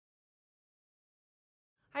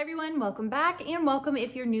Hi everyone, welcome back and welcome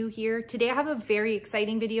if you're new here. Today I have a very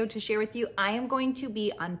exciting video to share with you. I am going to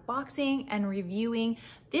be unboxing and reviewing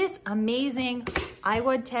this amazing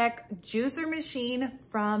IWODTECH juicer machine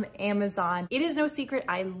from Amazon. It is no secret,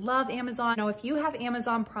 I love Amazon. Now, if you have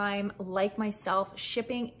Amazon Prime like myself,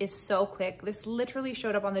 shipping is so quick. This literally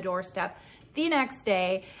showed up on the doorstep the next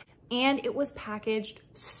day and it was packaged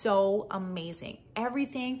so amazing.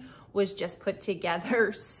 Everything was just put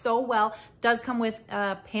together so well. Does come with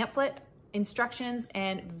pamphlet instructions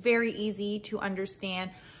and very easy to understand.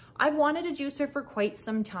 I've wanted a juicer for quite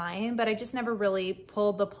some time, but I just never really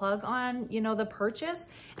pulled the plug on, the purchase.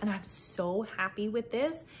 And I'm so happy with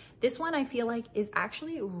this. This one I feel like is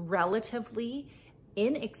actually relatively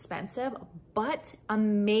inexpensive, but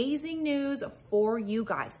amazing news for you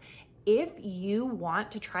guys. If you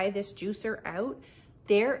want to try this juicer out,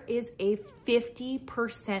 there is a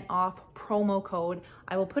 50% off promo code.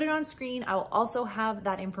 I will put it on screen. I will also have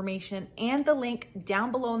that information and the link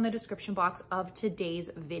down below in the description box of today's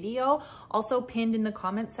video, also pinned in the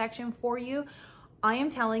comment section for you. I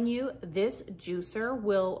am telling you, this juicer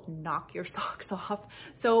will knock your socks off.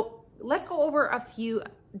 So let's go over a few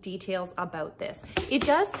details about this. It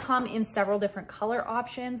does come in several different color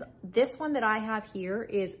options. This one that I have here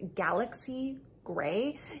is Galaxy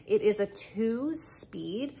Gray. It is a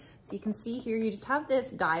 2-speed. So you can see here, you just have this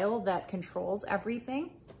dial that controls everything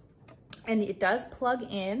and it does plug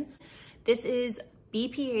in. This is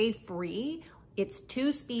BPA free. It's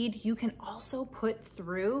 2-speed. You can also put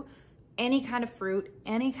through any kind of fruit,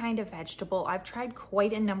 any kind of vegetable. I've tried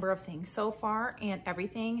quite a number of things so far and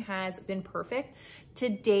everything has been perfect.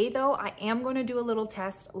 Today though, I am going to do a little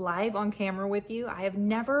test live on camera with you. I have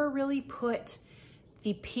never really put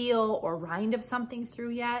the peel or rind of something through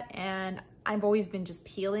yet, and I've always been just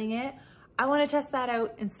peeling it. I want to test that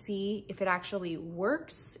out and see if it actually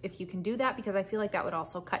works, if you can do that, because I feel like that would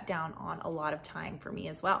also cut down on a lot of time for me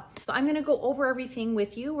as well. So I'm going to go over everything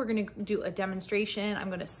with you. We're going to do a demonstration. I'm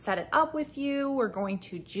going to set it up with you. We're going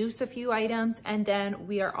to juice a few items, and then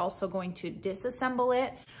we are also going to disassemble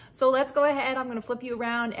it. So let's go ahead. I'm going to flip you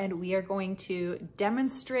around and we are going to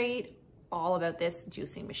demonstrate all about this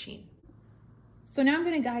juicing machine. So now I'm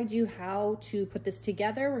going to guide you how to put this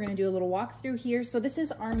together. We're going to do a little walkthrough here. So this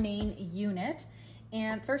is our main unit.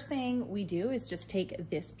 And first thing we do is just take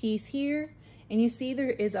this piece here and you see there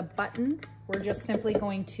is a button. We're just simply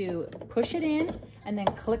going to push it in and then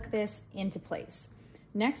click this into place.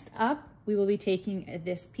 Next up, we will be taking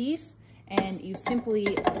this piece and you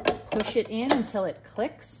simply push it in until it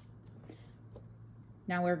clicks.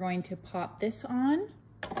 Now we're going to pop this on,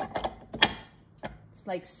 just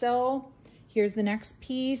like so. Here's the next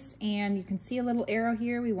piece and you can see a little arrow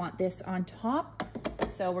here. We want this on top.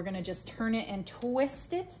 So we're gonna just turn it and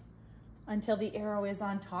twist it until the arrow is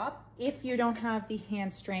on top. If you don't have the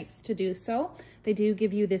hand strength to do so, they do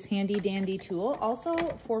give you this handy dandy tool. Also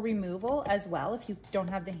for removal as well, if you don't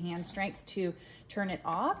have the hand strength to turn it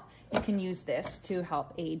off, you can use this to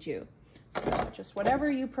help aid you. So just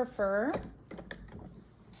whatever you prefer.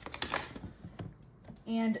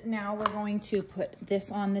 And now we're going to put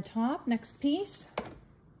this on the top, next piece,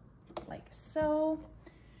 like so.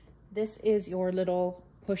 This is your little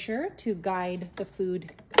pusher to guide the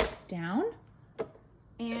food down.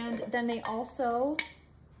 And then they also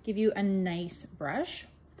give you a nice brush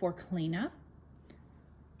for cleanup.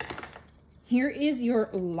 Here is your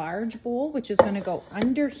large bowl, which is going to go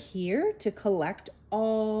under here to collect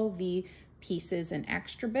all the pieces and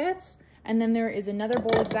extra bits. And then there is another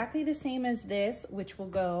bowl exactly the same as this, which will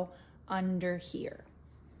go under here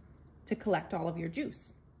to collect all of your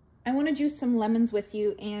juice. I want to juice some lemons with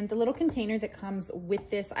you, and the little container that comes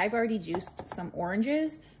with this, I've already juiced some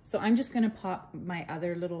oranges. So I'm just going to pop my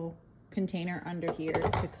other little container under here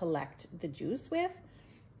to collect the juice with.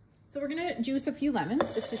 So we're going to juice a few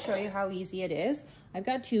lemons just to show you how easy it is. I've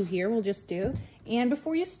got 2 here, we'll just do. And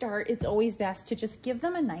before you start, it's always best to just give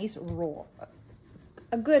them a nice roll.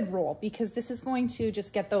 A good roll, because this is going to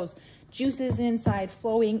just get those juices inside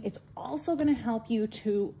flowing. It's also going to help you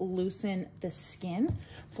to loosen the skin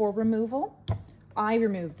for removal. I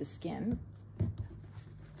remove the skin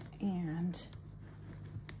and,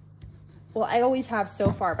 well, I always have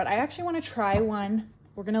so far, but I actually want to try one.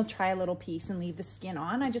 We're going to try a little piece and leave the skin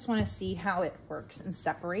on. I just want to see how it works and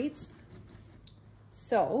separates.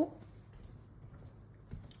 So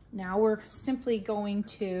now we're simply going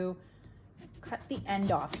to cut the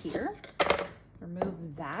end off here,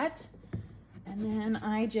 remove that, and then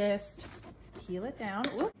I just peel it down.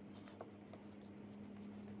 Whoop.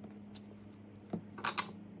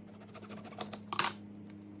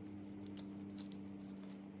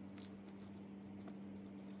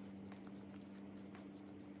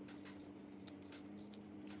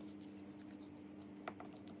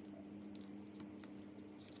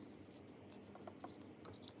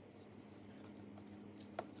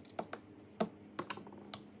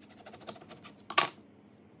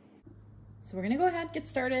 So we're gonna go ahead, get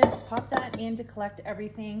started, pop that in to collect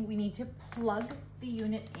everything. We need to plug the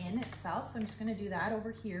unit in itself. So I'm just gonna do that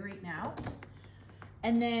over here right now.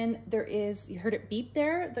 And then there is, you heard it beep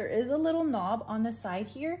there, there is a little knob on the side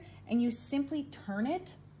here, and you simply turn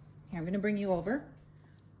it. Here, I'm gonna bring you over.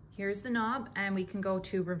 Here's the knob, and we can go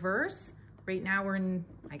to reverse. Right now we're in,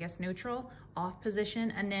 I guess, neutral, off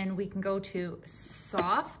position, and then we can go to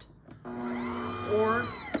soft or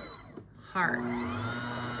hard.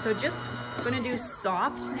 So just gonna do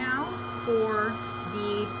soft now for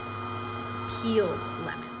the peeled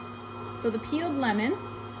lemon. So the peeled lemon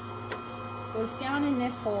goes down in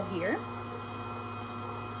this hole here,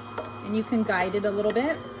 and you can guide it a little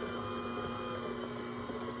bit.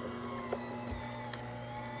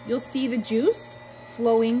 You'll see the juice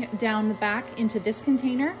flowing down the back into this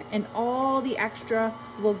container, and all the extra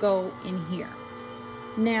will go in here.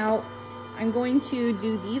 Now, I'm going to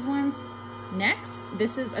do these ones next.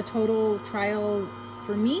 This is a total trial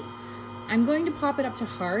for me. I'm going to pop it up to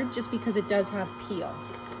hard just because it does have peel.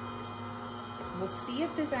 We'll see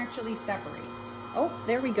if this actually separates. Oh,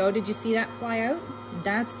 there we go. Did you see that fly out?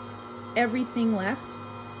 That's everything left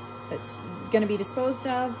that's going to be disposed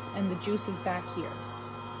of, and the juice is back here.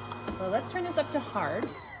 So let's turn this up to hard.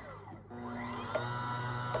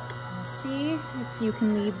 We'll see if you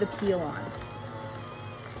can leave the peel on.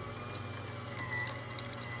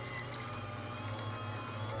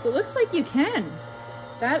 So it looks like you can.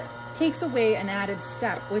 That takes away an added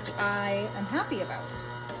step, which I am happy about.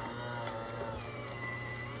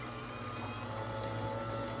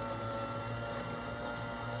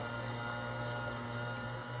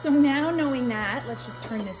 So now knowing that, let's just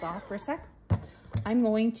turn this off for a sec. I'm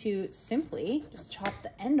going to simply just chop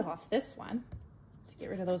the end off this one to get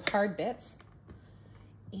rid of those hard bits.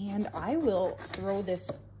 And I will throw this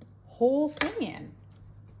whole thing in.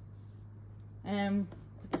 And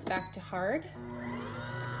put this back to hard.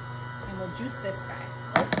 And we'll juice this guy.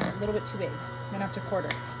 Oh, a little bit too big. I'm gonna have to quarter.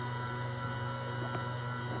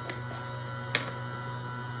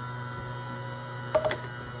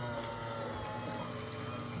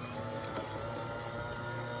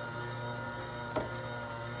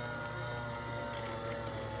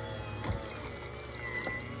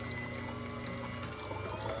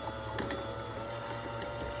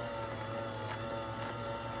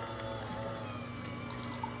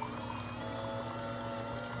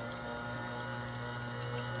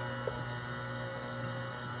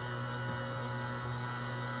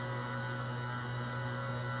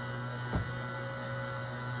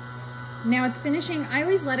 Now it's finishing. I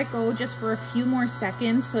always let it go just for a few more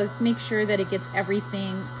seconds, so make sure that it gets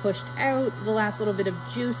everything pushed out. The last little bit of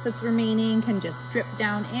juice that's remaining can just drip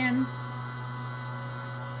down in.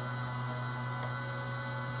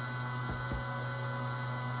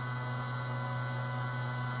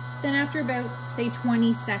 Then after about, say,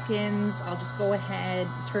 20 seconds, I'll just go ahead,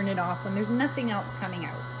 turn it off when there's nothing else coming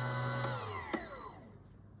out.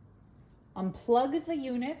 Unplug the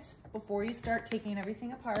unit before you start taking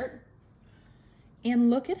everything apart.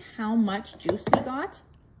 And look at how much juice we got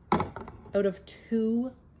out of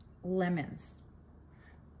 2 lemons.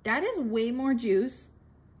 That is way more juice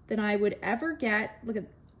than I would ever get. Look at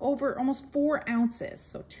over almost 4 ounces.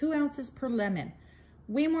 So 2 ounces per lemon.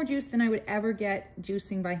 Way more juice than I would ever get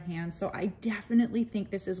juicing by hand. So I definitely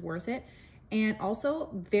think this is worth it. And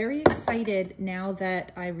also very excited now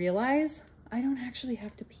that I realize I don't actually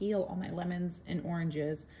have to peel all my lemons and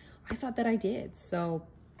oranges. I thought that I did. So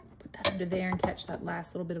put that under there and catch that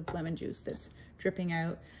last little bit of lemon juice that's dripping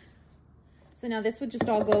out. So now this would just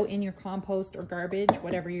all go in your compost or garbage,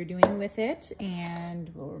 whatever you're doing with it.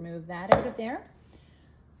 And we'll remove that out of there.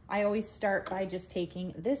 I always start by just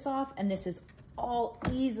taking this off, and this is all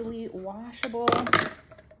easily washable.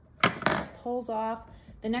 Just pulls off.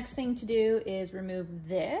 The next thing to do is remove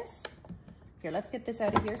this. Here, let's get this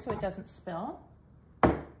out of here so it doesn't spill.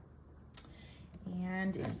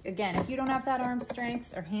 And again, if you don't have that arm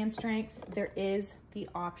strength or hand strength, there is the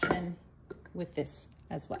option with this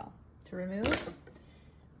as well to remove.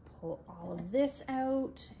 Pull all of this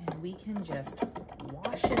out, and we can just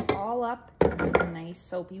wash it all up in some nice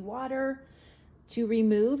soapy water. To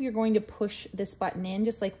remove, you're going to push this button in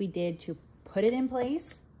just like we did to put it in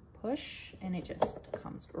place. Push, and it just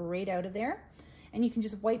comes right out of there. And you can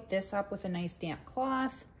just wipe this up with a nice damp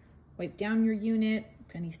cloth, wipe down your unit,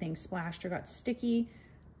 if anything splashed or got sticky,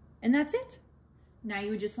 and that's it. Now you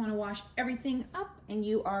would just want to wash everything up, and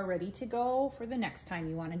you are ready to go for the next time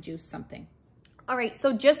you want to juice something. All right,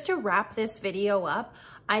 so just to wrap this video up,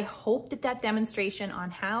 I hope that that demonstration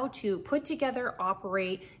on how to put together,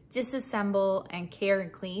 operate, disassemble, and care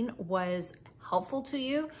and clean was helpful to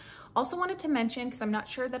you. Also wanted to mention, because I'm not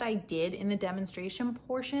sure that I did in the demonstration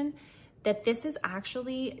portion, that this is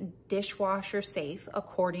actually dishwasher safe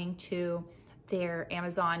according to their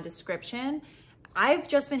Amazon description. I've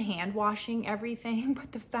just been hand washing everything,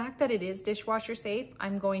 but the fact that it is dishwasher safe,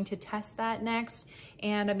 I'm going to test that next.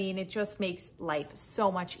 And I mean, it just makes life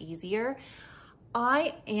so much easier.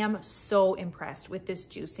 I am so impressed with this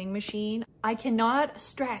juicing machine. I cannot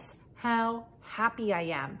stress how happy I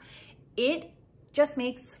am. It just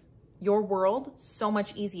makes your world so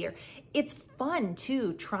much easier. It's fun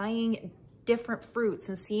too, trying different fruits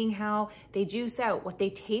and seeing how they juice out, what they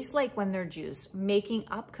taste like when they're juiced, making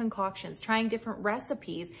up concoctions, trying different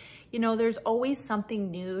recipes. You know, there's always something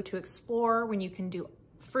new to explore when you can do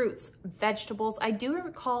fruits, vegetables. I do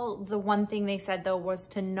recall the one thing they said though was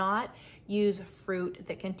to not use fruit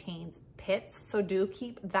that contains pits. So do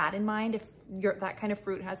keep that in mind. If that kind of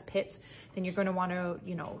fruit has pits, then you're going to want to,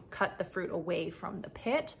 you know, cut the fruit away from the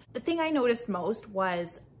pit. The thing I noticed most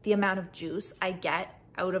was the amount of juice I get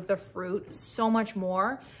out of the fruit, so much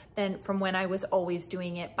more than from when I was always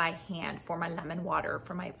doing it by hand for my lemon water,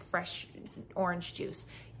 for my fresh orange juice.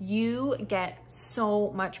 You get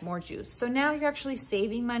so much more juice. So now you're actually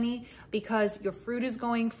saving money because your fruit is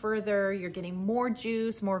going further, you're getting more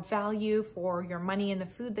juice, more value for your money in the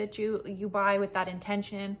food that you buy with that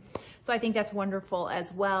intention. So I think that's wonderful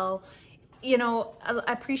as well. You know,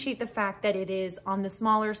 I appreciate the fact that it is on the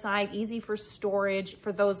smaller side, easy for storage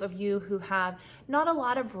for those of you who have not a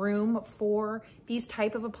lot of room for these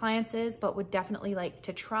type of appliances, but would definitely like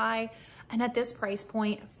to try. And at this price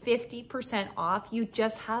point, 50% off, you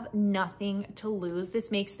just have nothing to lose. This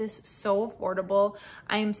makes this so affordable.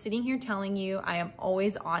 I am sitting here telling you, I am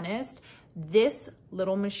always honest. This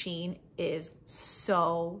little machine is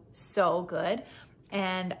so, so good.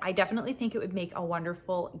 And I definitely think it would make a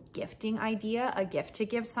wonderful gifting idea, a gift to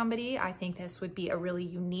give somebody. I think this would be a really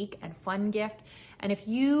unique and fun gift. And if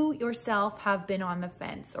you yourself have been on the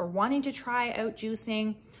fence or wanting to try out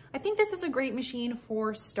juicing, I think this is a great machine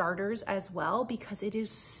for starters as well, because it is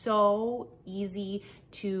so easy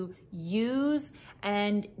to use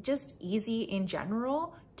and just easy in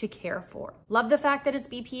general to care for. Love the fact that it's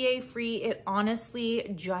BPA free. It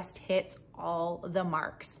honestly just hits all the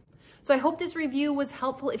marks. So I hope this review was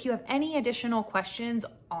helpful. If you have any additional questions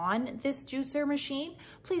on this juicer machine,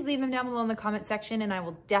 please leave them down below in the comment section and I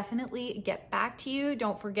will definitely get back to you.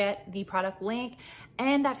 Don't forget the product link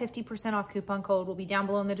and that 50% off coupon code will be down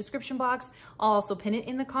below in the description box. I'll also pin it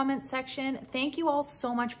in the comments section. Thank you all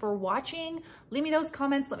so much for watching. Leave me those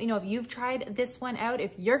comments. Let me know if you've tried this one out,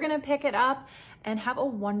 if you're gonna pick it up, and have a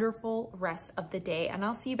wonderful rest of the day. And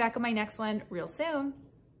I'll see you back on my next one real soon.